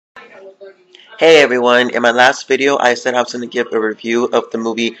Hey everyone, in my last video I said I was going to give a review of the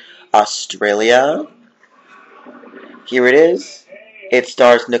movie Australia. Here it is. It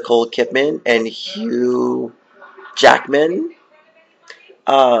stars Nicole Kidman and Hugh Jackman.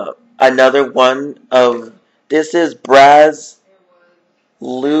 Another one of, this is Braz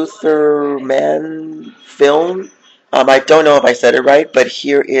Luhrmann film. I don't know if I said it right, but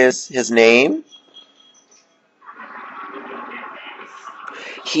here is his name.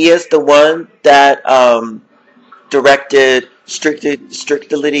 He is the one that directed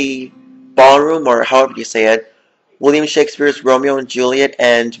Strictly Ballroom, or however you say it, William Shakespeare's Romeo and Juliet,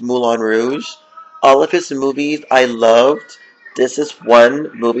 and Moulin Rouge. All of his movies I loved. This is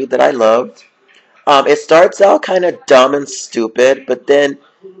one movie that I loved. It starts out kind of dumb and stupid, but then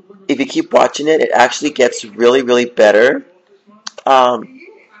if you keep watching it, it actually gets really, really better. Um,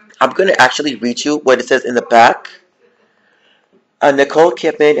 I'm going to actually read you what it says in the back. Nicole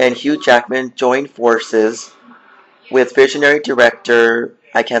Kidman and Hugh Jackman join forces with visionary director,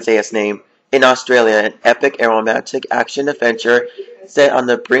 I can't say his name, in Australia, an epic and romantic action adventure set on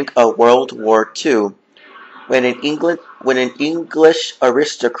the brink of World War II. When an English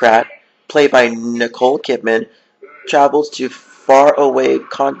aristocrat, played by Nicole Kidman, travels to faraway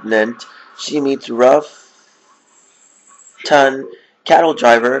continent, she meets rough-ton cattle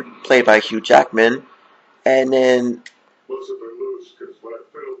driver, played by Hugh Jackman, and an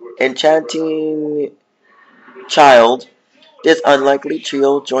enchanting child. This unlikely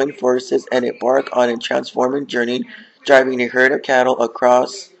trio join forces and embark on a transforming journey, driving a herd of cattle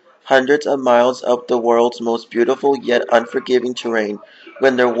across hundreds of miles of the world's most beautiful yet unforgiving terrain.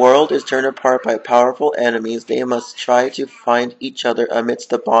 When their world is torn apart by powerful enemies, they must try to find each other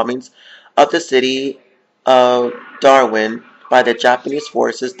amidst the bombings of the city of Darwin by the Japanese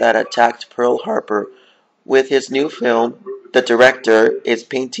forces that attacked Pearl Harbor. With his new film, the director is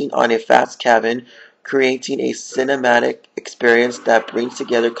painting on a fast cabin, creating a cinematic experience that brings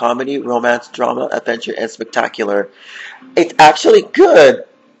together comedy, romance, drama, adventure, and spectacular. It's actually good.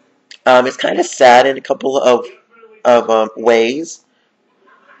 It's kind of sad in a couple of ways,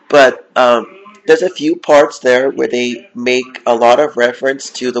 but there's a few parts there where they make a lot of reference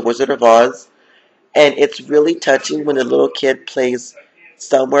to The Wizard of Oz, and it's really touching when the little kid plays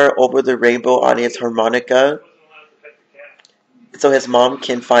Somewhere Over the Rainbow on his harmonica so his mom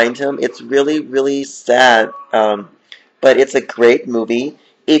can find him. It's really, really sad, but it's a great movie.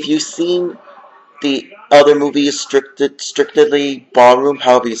 If you've seen the other movies, Strictly Ballroom,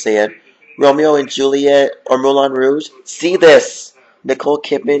 however you say it, Romeo and Juliet, or Moulin Rouge, see this. Nicole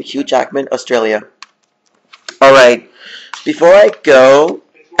Kidman, Hugh Jackman, Australia. Alright, before I go,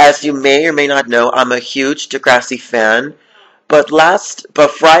 as you may or may not know, I'm a huge Degrassi fan. But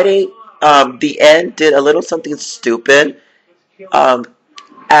Friday, the end did a little something stupid. Um,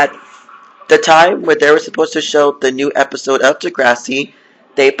 at the time where they were supposed to show the new episode of Degrassi,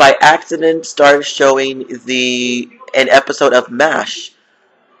 they by accident started showing an episode of MASH.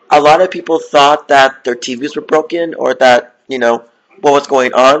 A lot of people thought that their TVs were broken or that, what was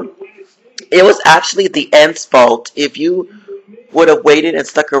going on. It was actually the end's fault. If you would have waited and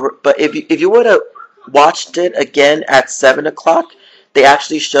stuck around, but if you would have watched it again at 7 o'clock, they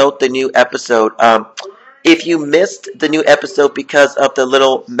actually showed the new episode. If you missed the new episode because of the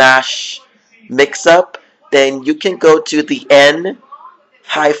little MASH mix-up, then you can go to the N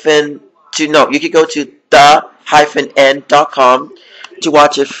hyphen to no, you can go to the hyphen N.com to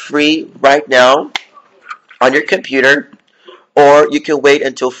watch it free right now on your computer, or you can wait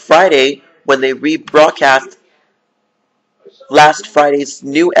until Friday when they rebroadcast last Friday's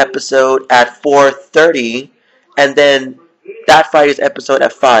new episode at 4:30, and then that Friday's episode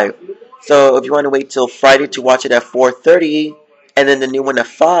at 5. So if you want to wait till Friday to watch it at 4:30, and then the new one at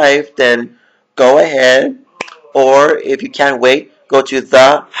 5, then go ahead. Or if you can't wait, go to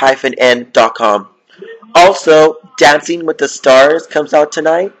the-n.com. Also, Dancing with the Stars comes out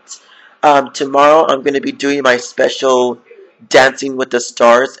tonight. Tomorrow I'm going to be doing my special Dancing with the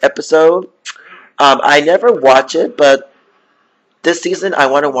Stars episode. I never watch it, but this season I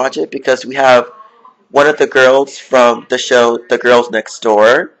want to watch it because we have one of the girls from the show The Girls Next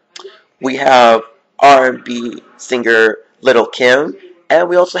Door. We have R&B singer Little Kim, and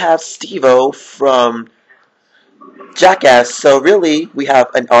we also have Steve-O from Jackass. So really, we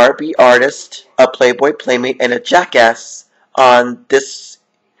have an R&B artist, a Playboy playmate, and a Jackass on this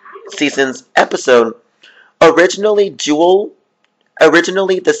season's episode. Originally,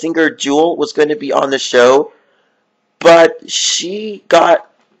 the singer Jewel was going to be on the show, but she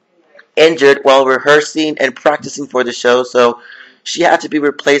got injured while rehearsing and practicing for the show, so she had to be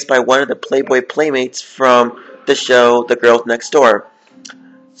replaced by one of the Playboy playmates from the show The Girls Next Door.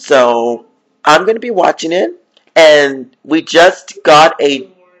 So I'm going to be watching it. And we just got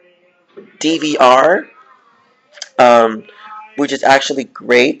a DVR, um, which is actually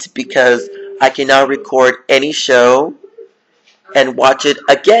great because I can now record any show and watch it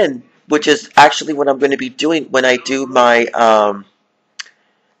again, which is actually what I'm going to be doing when I do my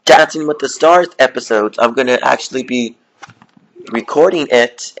Dancing with the Stars episodes. I'm going to actually be recording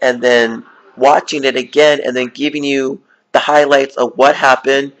it and then watching it again and then giving you the highlights of what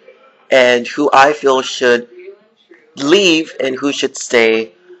happened and who I feel should leave and who should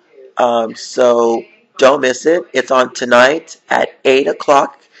stay. So don't miss it. It's on tonight at 8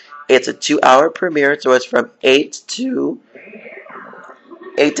 o'clock. It's a 2 hour premiere, so it's from 8 to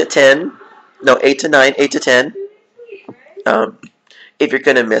 10. No, 8 to 9, 8 to 10. Um, if you're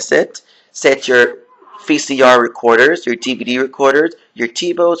going to miss it, set your VCR recorders, your DVD recorders, your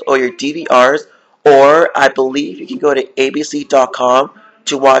TiVos, or your DVRs, or I believe you can go to abc.com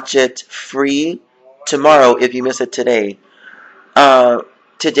to watch it free tomorrow if you miss it today. Uh,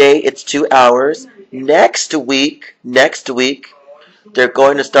 Today it's 2 hours. Next week, they're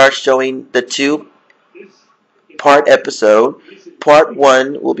going to start showing the two-part episode. Part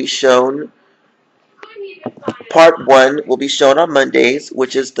one will be shown. Part one will be shown on Mondays,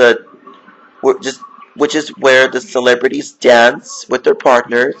 which is which is where the celebrities dance with their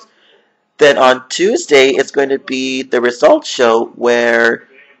partners. Then on Tuesday, it's going to be the results show where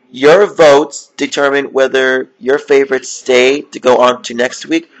your votes determine whether your favorites stay to go on to next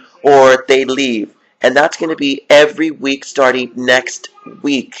week or they leave. And that's going to be every week starting next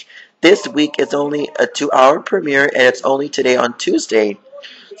week. This week is only a 2 hour premiere and it's only today on Tuesday.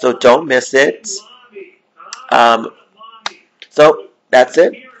 So don't miss it. Um, so that's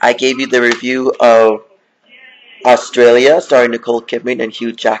it. I gave you the review of Australia, starring Nicole Kidman and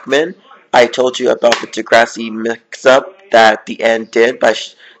Hugh Jackman. I told you about the Degrassi mix-up that the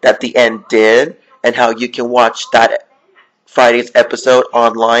end did, and how you can watch that Friday's episode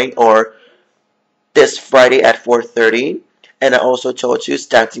online or this Friday at 4:30. And I also told you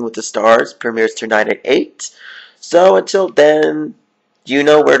Dancing with the Stars premieres tonight at 8. So until then, you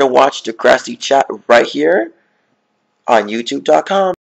know where to watch Degrassichat right here on YouTube.com.